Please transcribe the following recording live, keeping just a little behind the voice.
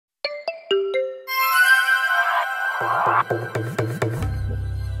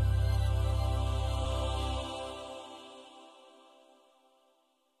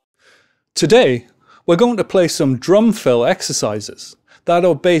Today, we're going to play some drum fill exercises that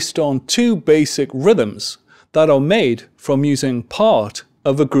are based on two basic rhythms that are made from using part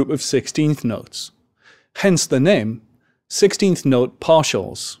of a group of 16th notes, hence the name 16th note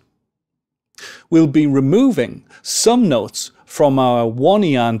partials. We'll be removing some notes from our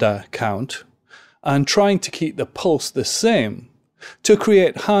one-eander count and trying to keep the pulse the same to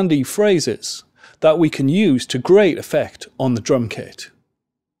create handy phrases that we can use to great effect on the drum kit.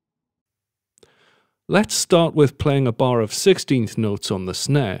 Let's start with playing a bar of 16th notes on the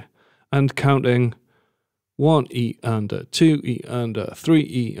snare and counting 1 E-ander, 2 E-ander, 3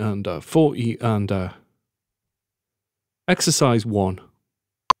 E-ander, 4 E-ander. Exercise 1.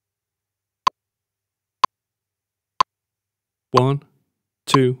 1,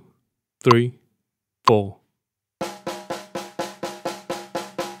 2, 3, 4.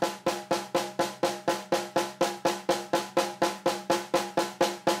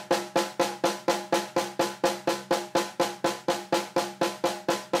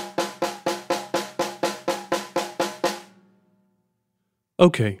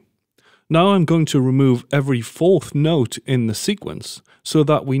 Okay, now I'm going to remove every fourth note in the sequence so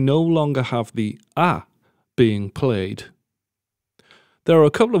that we no longer have the A being played. There are a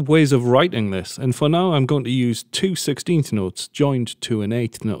couple of ways of writing this, and for now I'm going to use two 16th notes joined to an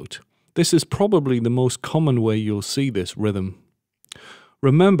 8th note. This is probably the most common way you'll see this rhythm.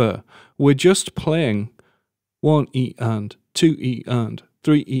 Remember, we're just playing 1 E and, 2 E and,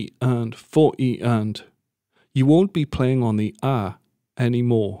 3 E and, 4 E and. You won't be playing on the A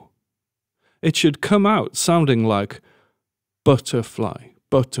anymore. It should come out sounding like butterfly,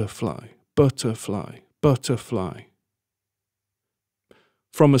 butterfly, butterfly, butterfly.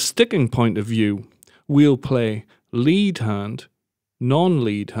 From a sticking point of view, we'll play lead hand,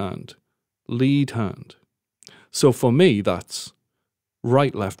 non-lead hand, lead hand. So for me, that's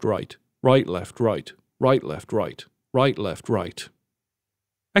right, left, right, right, left, right, right, left, right, right, left, right.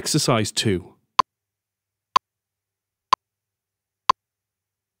 Exercise 2.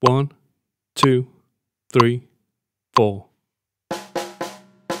 1, 2, 3, 4.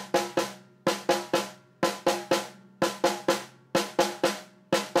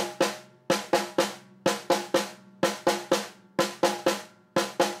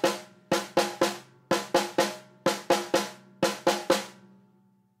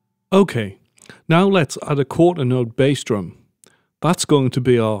 Okay, now let's add a quarter note bass drum. That's going to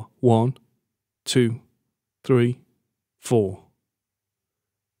be our 1, 2, 3, 4.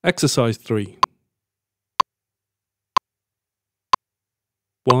 Exercise 3.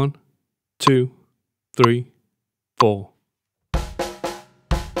 1, 2, 3, 4.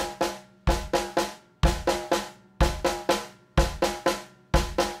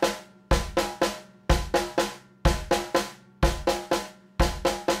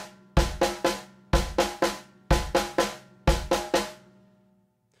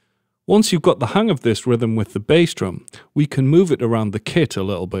 Once you've got the hang of this rhythm with the bass drum, we can move it around the kit a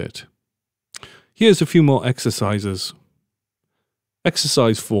little bit. Here's a few more exercises.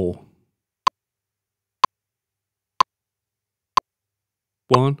 Exercise 4.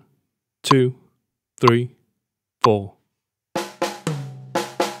 1, 2, 3, 4.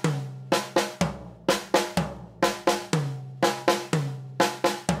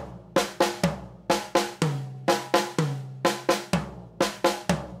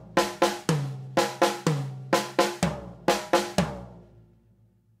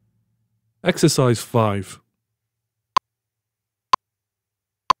 Exercise 5.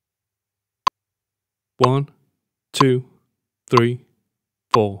 1, 2, 3,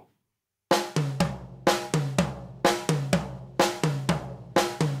 4.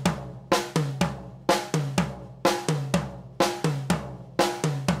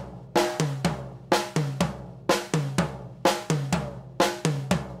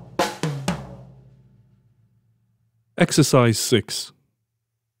 Exercise 6.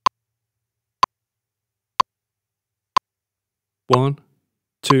 1,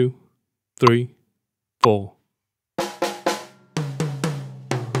 2, 3, 4.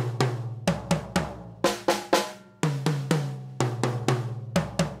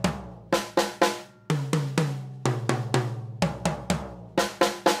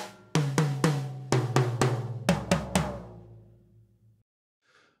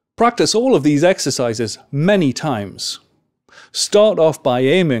 Practice all of these exercises many times. Start off by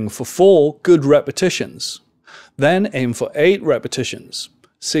aiming for 4 good repetitions. Then aim for 8 repetitions,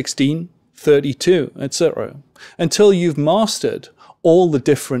 16, 32, etc., until you've mastered all the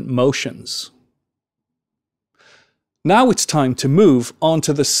different motions. Now it's time to move on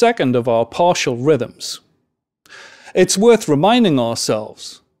to the second of our partial rhythms. It's worth reminding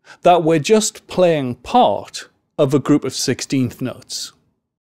ourselves that we're just playing part of a group of 16th notes.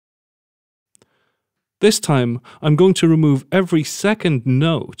 This time, I'm going to remove every second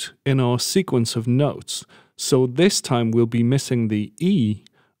note in our sequence of notes, so this time we'll be missing the E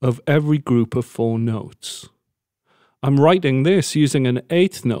of every group of 4 notes. I'm writing this using an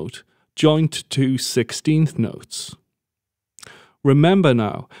 8th note joined to 16th notes. Remember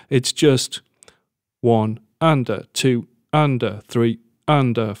now, it's just 1 under, 2 under, 3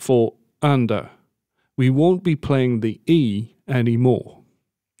 under, 4 under. We won't be playing the E anymore.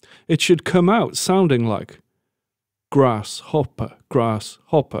 It should come out sounding like grasshopper,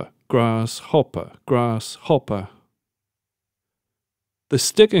 grasshopper, grasshopper, grasshopper. The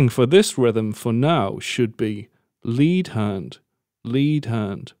sticking for this rhythm for now should be lead hand,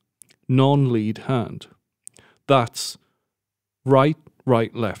 non-lead hand. That's right,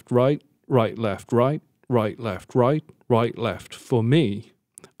 right, left, right, right, left, right, right, left, right, right, left for me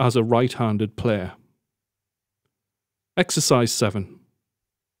as a right-handed player. Exercise 7.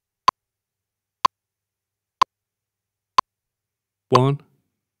 1,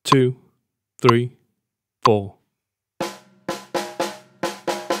 2, 3, 4.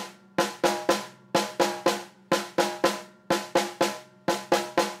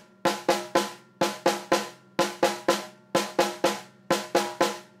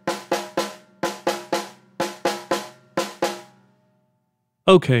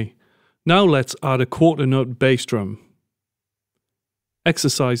 Okay, now let's add a quarter note bass drum.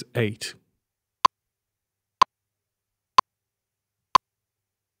 Exercise 8.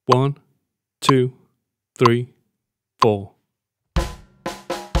 1, 2, 3, 4.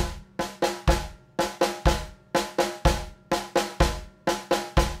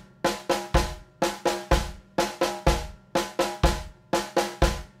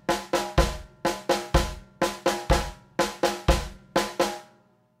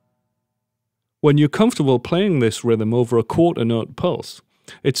 When you're comfortable playing this rhythm over a quarter note pulse,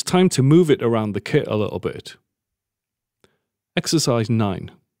 it's time to move it around the kit a little bit. Exercise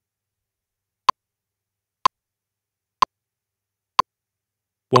 9.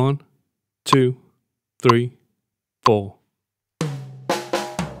 1, 2, 3, 4.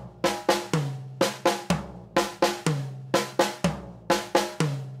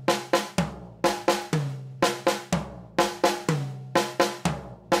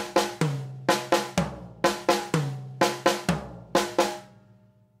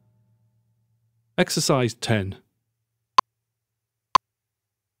 Exercise 10.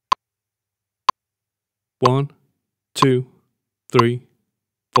 1, 2, 3,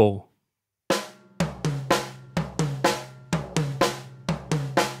 4.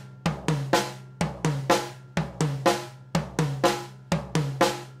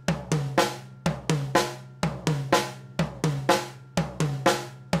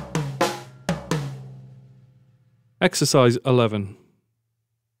 Exercise 11.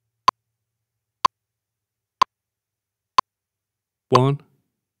 1,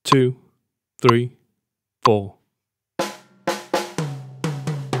 2, 3, 4.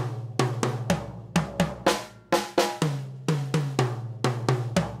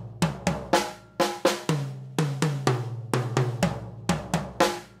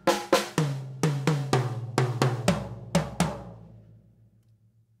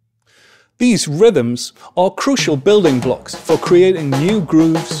 These rhythms are crucial building blocks for creating new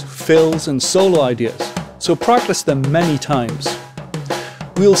grooves, fills and solo ideas, so practice them many times.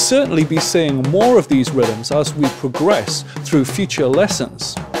 We'll certainly be seeing more of these rhythms as we progress through future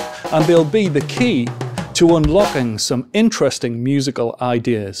lessons, and they'll be the key to unlocking some interesting musical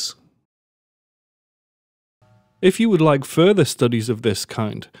ideas. If you would like further studies of this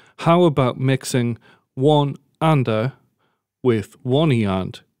kind, how about mixing 1 ander with 1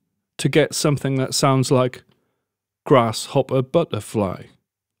 eand to get something that sounds like grasshopper butterfly?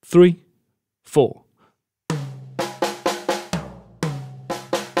 3, 4.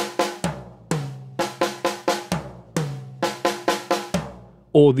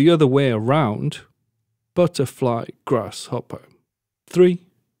 Or the other way around, butterfly grasshopper. 3,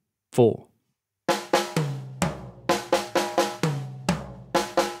 4.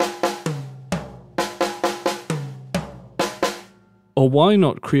 Or why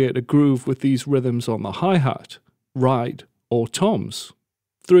not create a groove with these rhythms on the hi-hat, ride, or toms?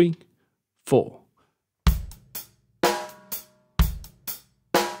 3, 4.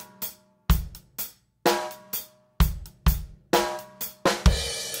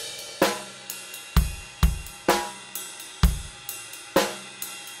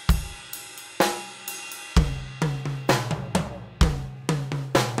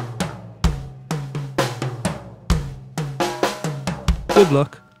 Good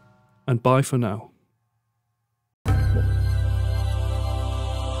luck. and bye for now.